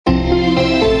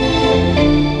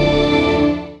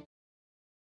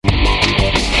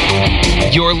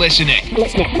You're listening to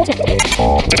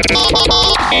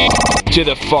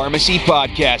the Pharmacy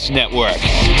Podcast Network.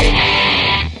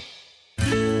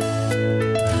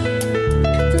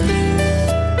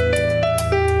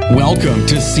 Welcome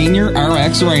to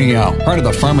SenioRx Radio, part of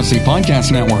the Pharmacy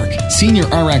Podcast Network.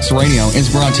 SenioRx Radio is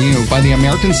brought to you by the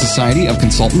American Society of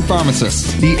Consultant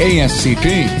Pharmacists, the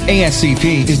ASCP.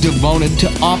 ASCP is devoted to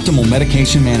optimal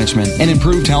medication management and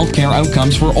improved healthcare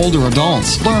outcomes for older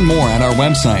adults. Learn more at our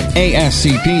website,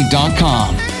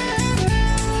 ascp.com.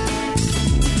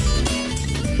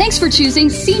 Thanks for choosing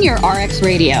SenioRx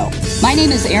Radio. My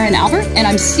name is Erin Albert, and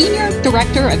I'm Senior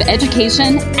Director of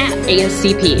Education at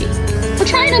ASCP. We're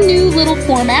trying a new little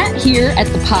format here at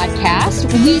the podcast.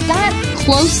 We got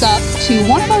close up to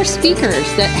one of our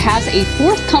speakers that has a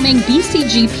forthcoming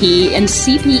BCGP and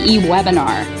CPE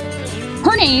webinar.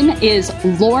 Her name is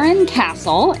Lauren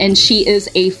Castle, and she is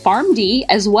a PharmD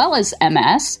as well as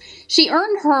MS. She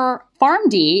earned her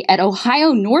PharmD at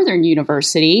Ohio Northern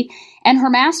University and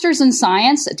her master's in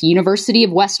science at the University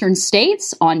of Western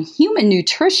States on human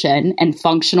nutrition and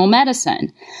functional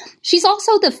medicine. She's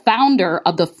also the founder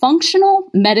of the Functional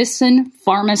Medicine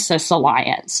Pharmacists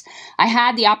Alliance. I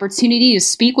had the opportunity to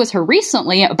speak with her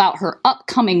recently about her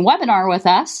upcoming webinar with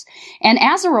us. And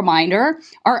as a reminder,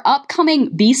 our upcoming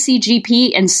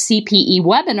BCGP and CPE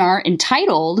webinar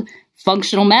entitled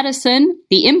Functional Medicine,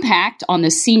 the Impact on the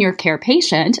Senior Care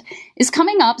Patient is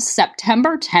coming up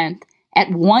September 10th at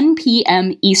 1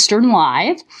 p.m. Eastern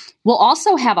Live. We'll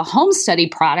also have a home study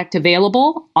product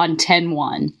available on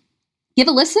 10/1. Give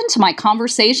a listen to my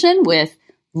conversation with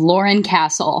Lauren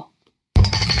Castle.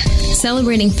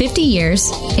 Celebrating 50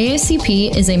 years,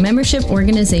 ASCP is a membership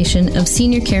organization of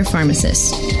senior care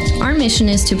pharmacists. Our mission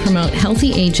is to promote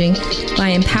healthy aging by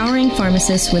empowering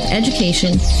pharmacists with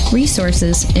education,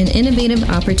 resources, and innovative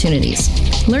opportunities.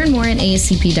 Learn more at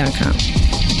ascp.com.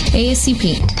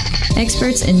 ASCP,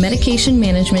 experts in medication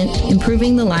management,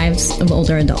 improving the lives of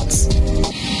older adults.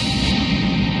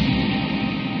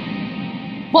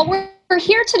 Well, we're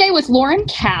here today with Lauren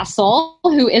Castle,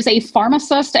 who is a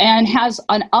pharmacist and has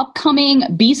an upcoming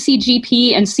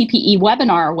BCGP and CPE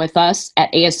webinar with us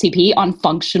at ASCP on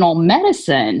functional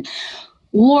medicine.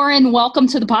 Lauren, welcome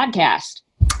to the podcast.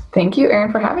 Thank you,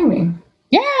 Erin, for having me.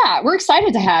 Yeah, we're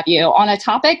excited to have you on a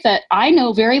topic that I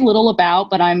know very little about,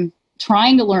 but I'm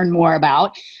trying to learn more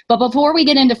about. But before we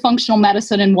get into functional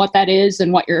medicine and what that is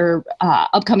and what your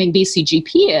upcoming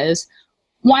BCGP is,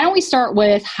 why don't we start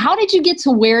with, how did you get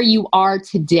to where you are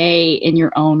today in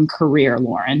your own career,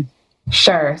 Lauren?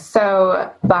 Sure.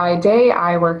 So by day,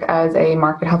 I work as a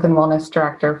market health and wellness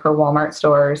director for Walmart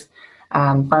stores,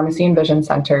 pharmacy and vision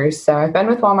centers. So I've been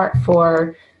with Walmart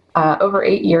for over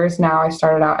 8 years now. I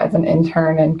started out as an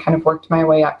intern and kind of worked my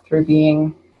way up through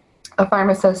being a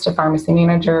pharmacist, a pharmacy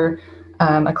manager,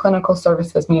 a clinical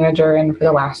services manager. And for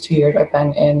the last 2 years, I've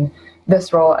been in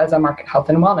this role as a market health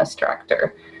and wellness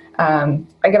director.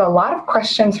 I get a lot of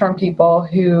questions from people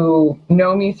who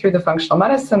know me through the functional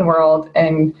medicine world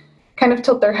and kind of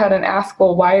tilt their head and ask,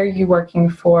 well, why are you working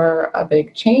for a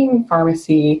big chain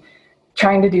pharmacy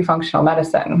trying to do functional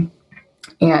medicine?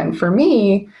 And for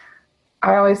me,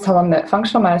 I always tell them that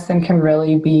functional medicine can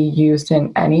really be used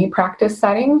in any practice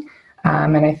setting.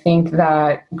 And I think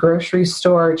that grocery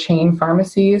store chain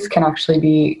pharmacies can actually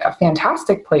be a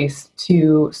fantastic place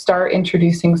to start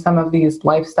introducing some of these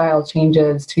lifestyle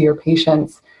changes to your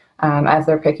patients as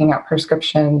they're picking up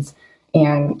prescriptions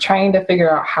and trying to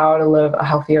figure out how to live a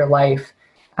healthier life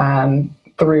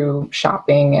through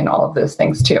shopping and all of those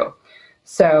things too.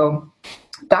 So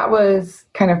that was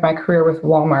kind of my career with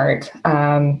Walmart.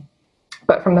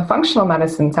 But from the functional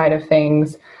medicine side of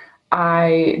things,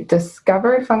 I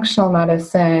discovered functional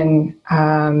medicine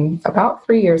about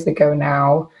 3 years ago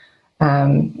now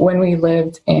when we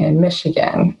lived in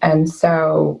Michigan. And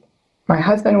so my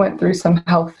husband went through some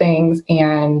health things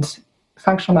and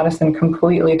functional medicine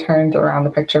completely turned around the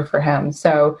picture for him.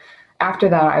 So after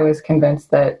that, I was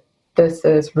convinced that this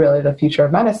is really the future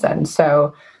of medicine.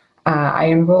 So I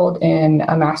enrolled in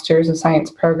a Master's of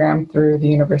Science program through the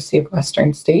University of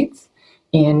Western States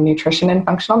in nutrition and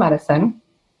functional medicine.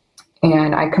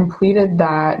 And I completed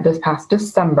that this past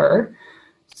December.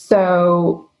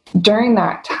 So during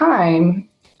that time,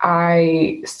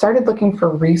 I started looking for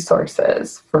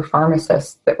resources for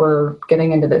pharmacists that were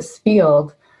getting into this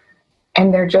field,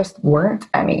 and there just weren't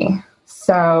any.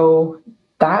 So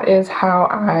that is how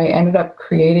I ended up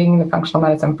creating the Functional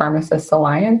Medicine Pharmacists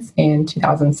Alliance in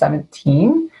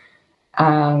 2017.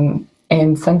 And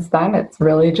since then, it's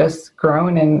really just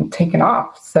grown and taken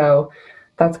off. So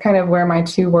that's kind of where my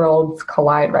two worlds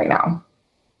collide right now.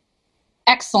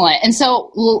 Excellent. And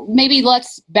so maybe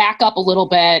let's back up a little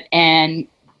bit, and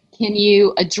can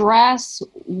you address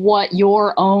what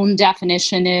your own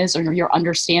definition is or your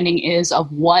understanding is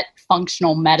of what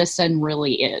functional medicine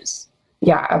really is?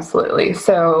 Yeah, absolutely.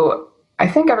 So I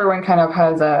think everyone kind of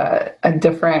has a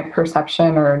different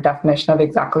perception or definition of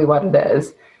exactly what it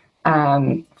is.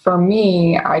 For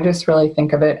me, I just really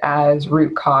think of it as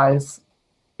root cause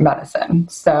medicine.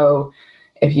 So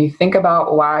if you think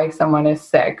about why someone is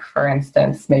sick, for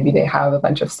instance, maybe they have a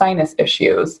bunch of sinus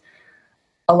issues,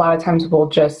 a lot of times we'll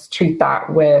just treat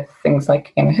that with things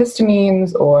like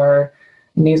antihistamines or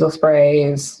nasal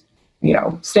sprays,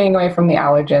 staying away from the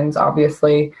allergens,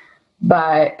 obviously.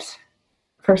 But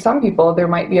for some people, there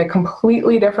might be a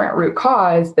completely different root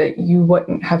cause that you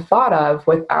wouldn't have thought of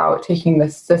without taking the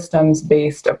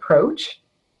systems-based approach.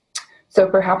 So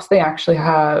perhaps they actually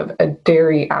have a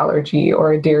dairy allergy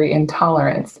or a dairy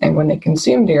intolerance, and when they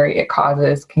consume dairy, it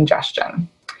causes congestion.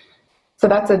 So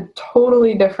that's a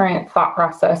totally different thought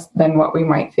process than what we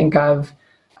might think of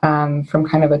from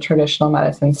kind of a traditional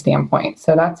medicine standpoint.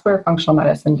 So that's where functional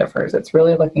medicine differs. It's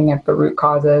really looking at the root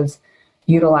causes,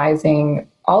 utilizing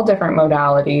all different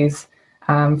modalities,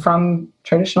 from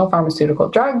traditional pharmaceutical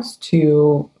drugs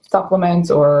to supplements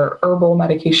or herbal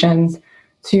medications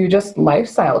to just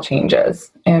lifestyle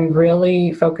changes, and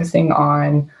really focusing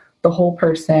on the whole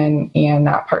person and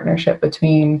that partnership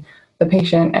between the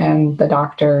patient and the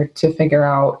doctor to figure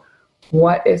out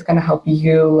what is going to help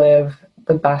you live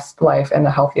the best life and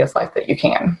the healthiest life that you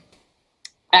can.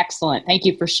 Excellent. Thank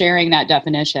you for sharing that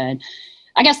definition.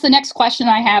 I guess the next question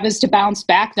I have is to bounce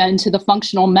back then to the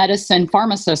Functional Medicine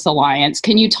Pharmacists Alliance.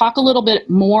 Can you talk a little bit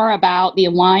more about the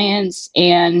Alliance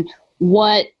and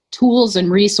what tools and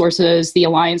resources the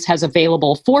Alliance has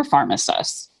available for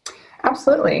pharmacists?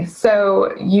 Absolutely.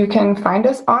 So you can find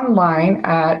us online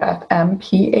at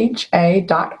fmpha.org.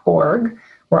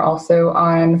 We're also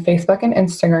on Facebook and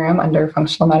Instagram under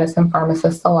Functional Medicine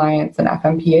Pharmacists Alliance and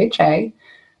FMPHA.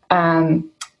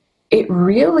 It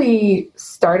really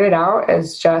started out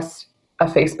as just a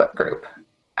Facebook group.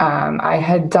 I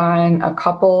had done a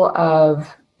couple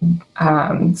of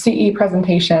CE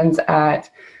presentations at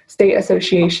state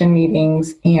association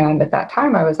meetings, and at that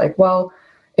time I was like, well,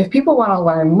 if people want to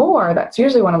learn more, that's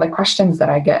usually one of the questions that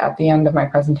I get at the end of my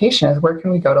presentation is, where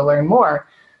can we go to learn more?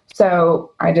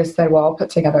 So I just said, well, I'll put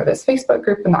together this Facebook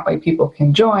group, and that way people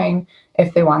can join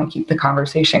if they want to keep the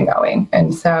conversation going.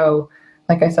 And so,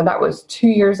 like I said, that was 2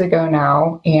 years ago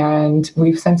now, and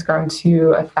we've since grown to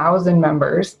 1,000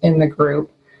 members in the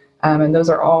group, and those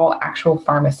are all actual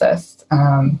pharmacists.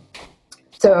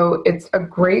 So it's a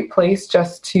great place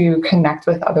just to connect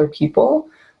with other people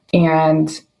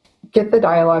and get the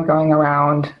dialogue going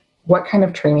around what kind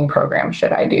of training program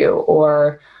should I do,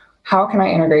 or how can I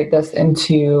integrate this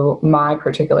into my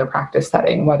particular practice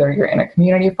setting, whether you're in a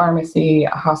community pharmacy,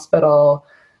 a hospital,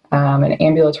 an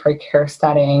ambulatory care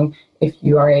setting. If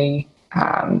you are a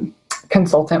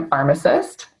consultant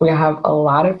pharmacist, we have a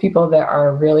lot of people that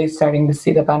are really starting to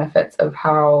see the benefits of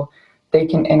how they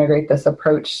can integrate this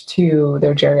approach to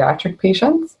their geriatric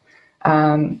patients.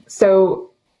 So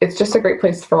it's just a great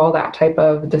place for all that type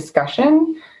of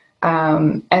discussion.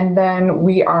 And then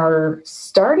we are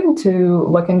starting to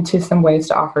look into some ways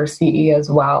to offer CE as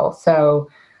well. So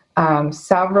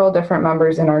several different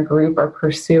members in our group are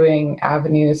pursuing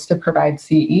avenues to provide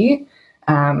CE.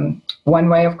 One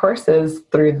way, of course, is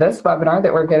through this webinar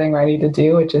that we're getting ready to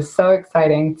do, which is so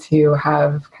exciting to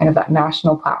have kind of that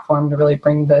national platform to really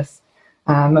bring this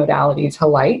modality to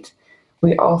light.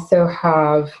 We also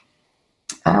have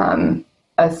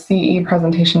a CE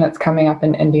presentation that's coming up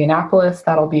in Indianapolis.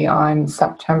 That'll be on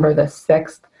September the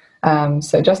 6th.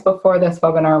 So just before this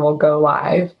webinar will go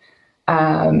live.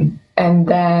 And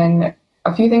then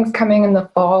a few things coming in the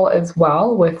fall as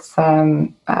well with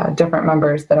some different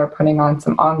members that are putting on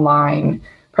some online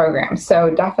programs.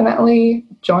 So definitely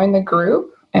join the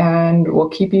group, and we'll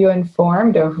keep you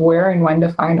informed of where and when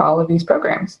to find all of these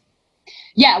programs.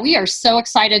 Yeah, we are so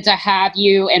excited to have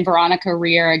you and Veronica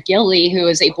Riera-Gilly, who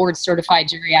is a board-certified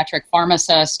geriatric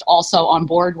pharmacist, also on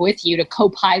board with you to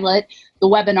co-pilot the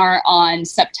webinar on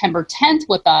September 10th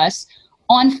with us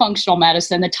on functional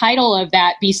medicine. The title of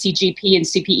that BCGP and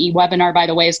CPE webinar, by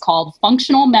the way, is called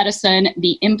Functional Medicine,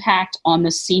 the Impact on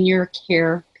the Senior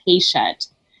Care Patient.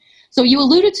 So you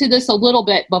alluded to this a little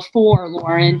bit before,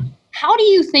 Lauren. How do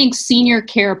you think senior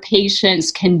care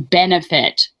patients can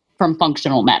benefit from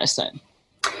functional medicine?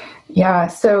 Yeah,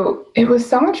 so it was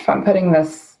so much fun putting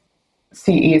this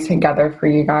CE together for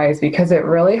you guys, because it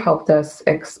really helped us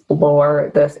explore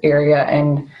this area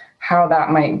and how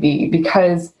that might be.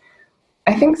 Because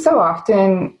I think so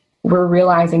often we're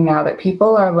realizing now that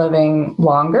people are living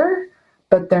longer,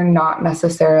 but they're not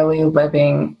necessarily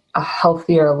living a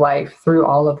healthier life through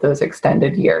all of those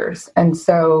extended years. And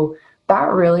so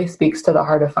that really speaks to the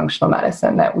heart of functional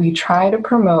medicine, that we try to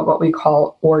promote what we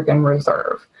call organ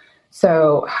reserve.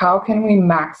 So how can we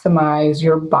maximize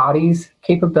your body's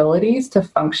capabilities to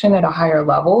function at a higher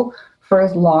level for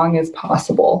as long as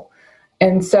possible?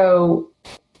 And so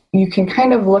you can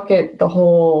kind of look at the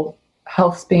whole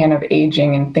health span of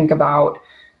aging and think about,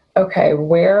 okay,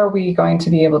 where are we going to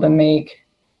be able to make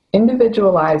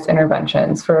individualized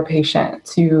interventions for a patient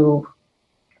to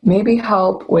maybe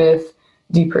help with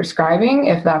deprescribing,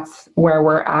 if that's where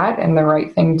we're at and the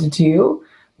right thing to do,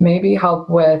 maybe help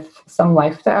with some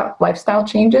lifestyle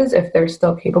changes if they're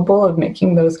still capable of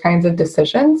making those kinds of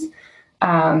decisions.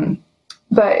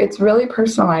 But it's really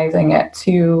personalizing it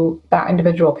to that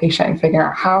individual patient and figuring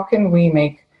out how can we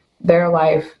make their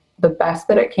life the best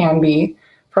that it can be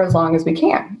for as long as we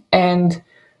can. And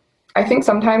I think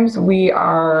sometimes we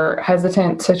are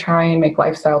hesitant to try and make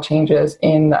lifestyle changes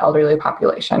in the elderly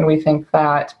population. We think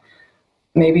that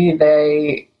maybe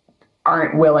they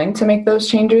aren't willing to make those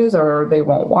changes or they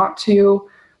won't want to,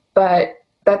 but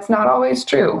that's not always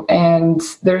true. And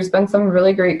there's been some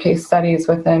really great case studies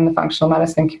within the functional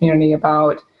medicine community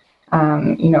about,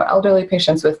 elderly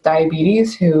patients with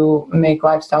diabetes who make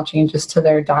lifestyle changes to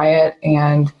their diet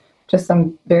and just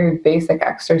some very basic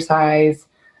exercise,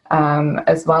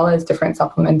 as well as different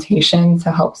supplementation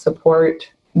to help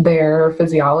support their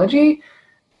physiology,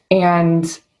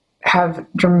 and have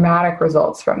dramatic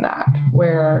results from that,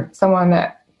 where someone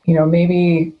that,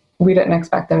 maybe we didn't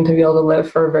expect them to be able to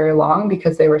live for very long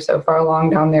because they were so far along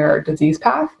down their disease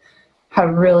path, have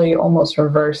really almost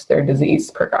reversed their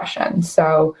disease progression.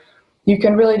 So you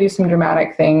can really do some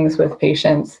dramatic things with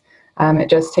patients. It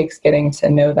just takes getting to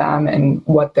know them and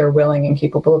what they're willing and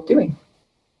capable of doing.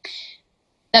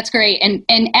 That's great.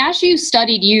 And as you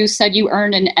studied, you said you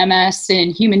earned an MS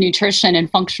in human nutrition and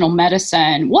functional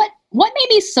medicine. What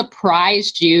maybe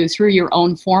surprised you through your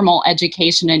own formal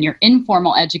education and your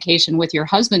informal education with your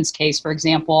husband's case, for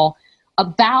example,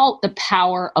 about the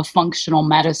power of functional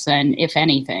medicine, if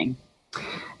anything?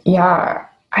 Yeah,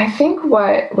 I think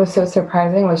what was so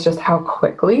surprising was just how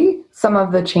quickly some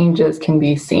of the changes can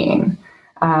be seen.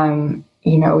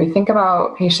 We think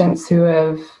about patients who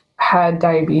have had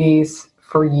diabetes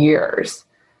for years,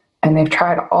 and they've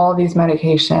tried all these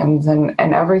medications,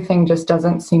 and everything just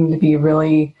doesn't seem to be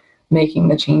really making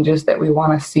the changes that we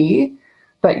want to see.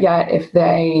 But yet, if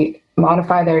they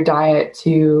modify their diet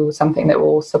to something that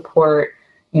will support,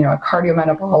 a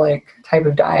cardiometabolic type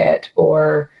of diet,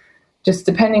 or just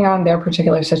depending on their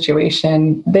particular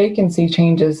situation, they can see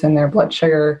changes in their blood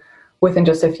sugar within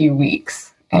just a few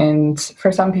weeks. And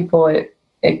for some people,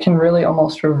 it can really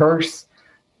almost reverse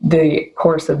the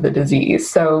course of the disease.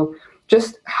 So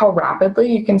just how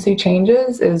rapidly you can see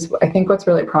changes is, I think, what's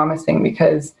really promising,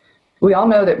 because we all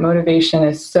know that motivation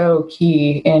is so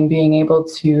key in being able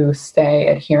to stay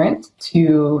adherent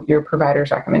to your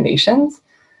provider's recommendations.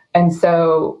 And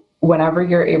so whenever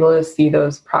you're able to see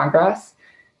those progress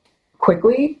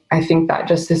quickly, I think that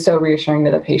just is so reassuring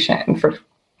to the patient. And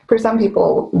for some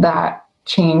people, that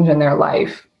change in their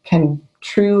life can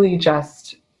truly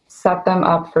just set them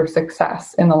up for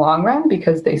success in the long run,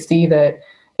 because they see that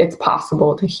it's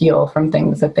possible to heal from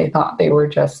things that they thought they were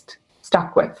just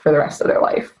stuck with for the rest of their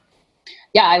life.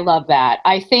 Yeah, I love that.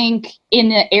 I think in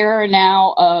the era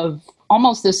now of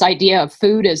almost this idea of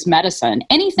food as medicine,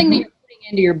 anything that you're putting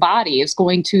into your body is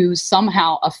going to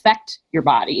somehow affect your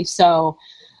body. So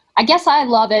I guess I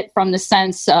love it from the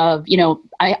sense of,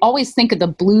 I always think of the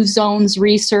blue zones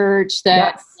research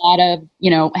that a lot of,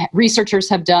 researchers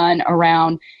have done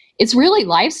around. It's really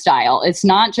lifestyle. It's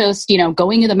not just,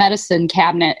 going to the medicine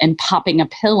cabinet and popping a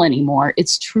pill anymore.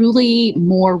 It's truly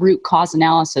more root cause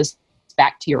analysis,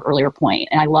 back to your earlier point.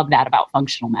 And I love that about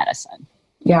functional medicine.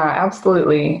 Yeah,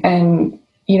 absolutely. And,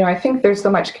 I think there's so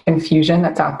much confusion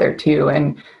that's out there too.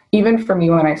 And even for me,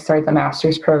 when I started the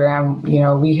master's program,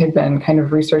 we had been kind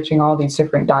of researching all these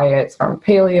different diets, from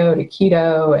paleo to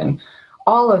keto and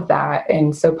all of that.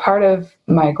 And so part of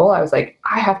my goal, I was like,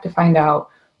 I have to find out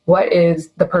what is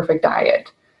the perfect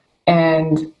diet.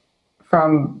 And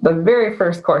from the very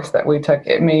first course that we took,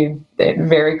 it made it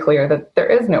very clear that there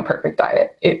is no perfect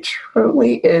diet. It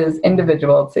truly is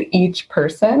individual to each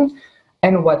person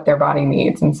and what their body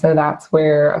needs. And so that's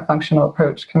where a functional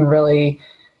approach can really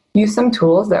use some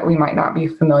tools that we might not be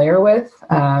familiar with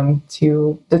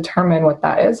to determine what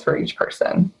that is for each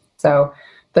person. So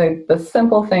the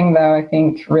simple thing, though, I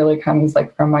think really comes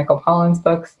from Michael Pollan's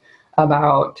books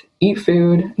about eat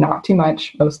food, not too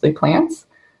much, mostly plants.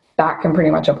 that can pretty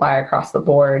much apply across the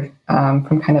board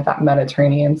from kind of that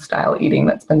Mediterranean style eating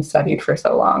that's been studied for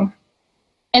so long.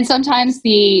 And sometimes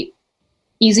the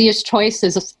easiest choice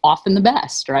is often the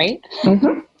best, right?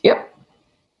 Mm-hmm. Yep.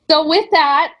 So with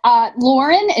that,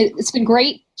 Lauren, it's been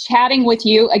great chatting with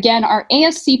you. Again, our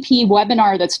ASCP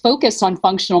webinar that's focused on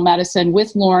functional medicine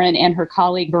with Lauren and her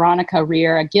colleague Veronica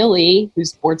Riera-Gilly,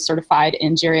 who's board certified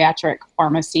in geriatric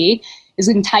pharmacy, is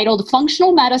entitled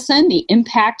Functional Medicine, the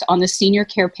Impact on the Senior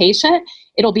Care Patient.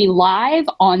 It'll be live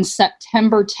on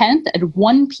September 10th at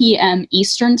 1 p.m.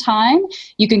 Eastern Time.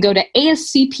 You can go to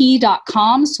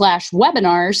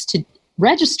ascp.com/webinars to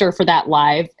register for that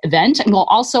live event. And we'll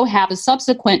also have a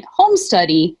subsequent home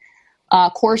study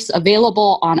course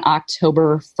available on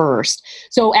October 1st.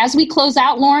 So as we close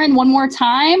out, Lauren, one more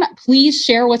time, please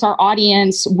share with our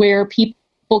audience where people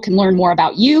can learn more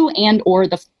about you and or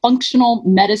the Functional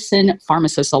Medicine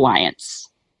Pharmacists Alliance.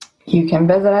 You can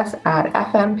visit us at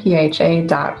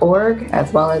fmpha.org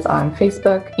as well as on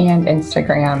Facebook and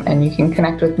Instagram, and you can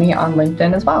connect with me on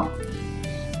LinkedIn as well.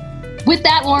 With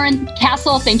that, Lauren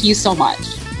Castle, thank you so much.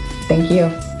 Thank you.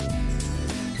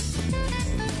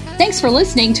 Thanks for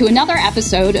listening to another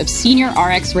episode of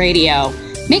SenioRx Radio.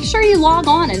 Make sure you log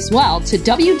on as well to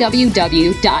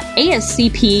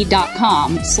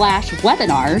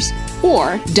www.ascp.com/webinars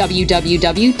or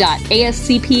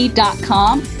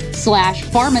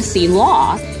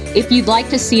www.ascp.com/pharmacy-law if you'd like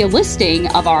to see a listing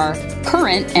of our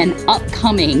current and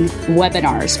upcoming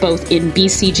webinars, both in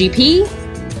BCGP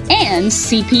and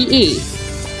CPE.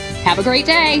 Have a great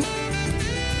day.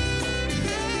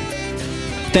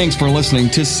 Thanks for listening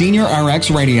to SenioRx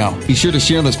Radio. Be sure to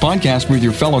share this podcast with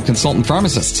your fellow consultant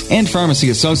pharmacists and pharmacy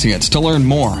associates to learn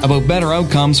more about better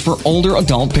outcomes for older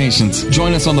adult patients.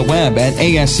 Join us on the web at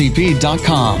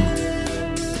ascp.com.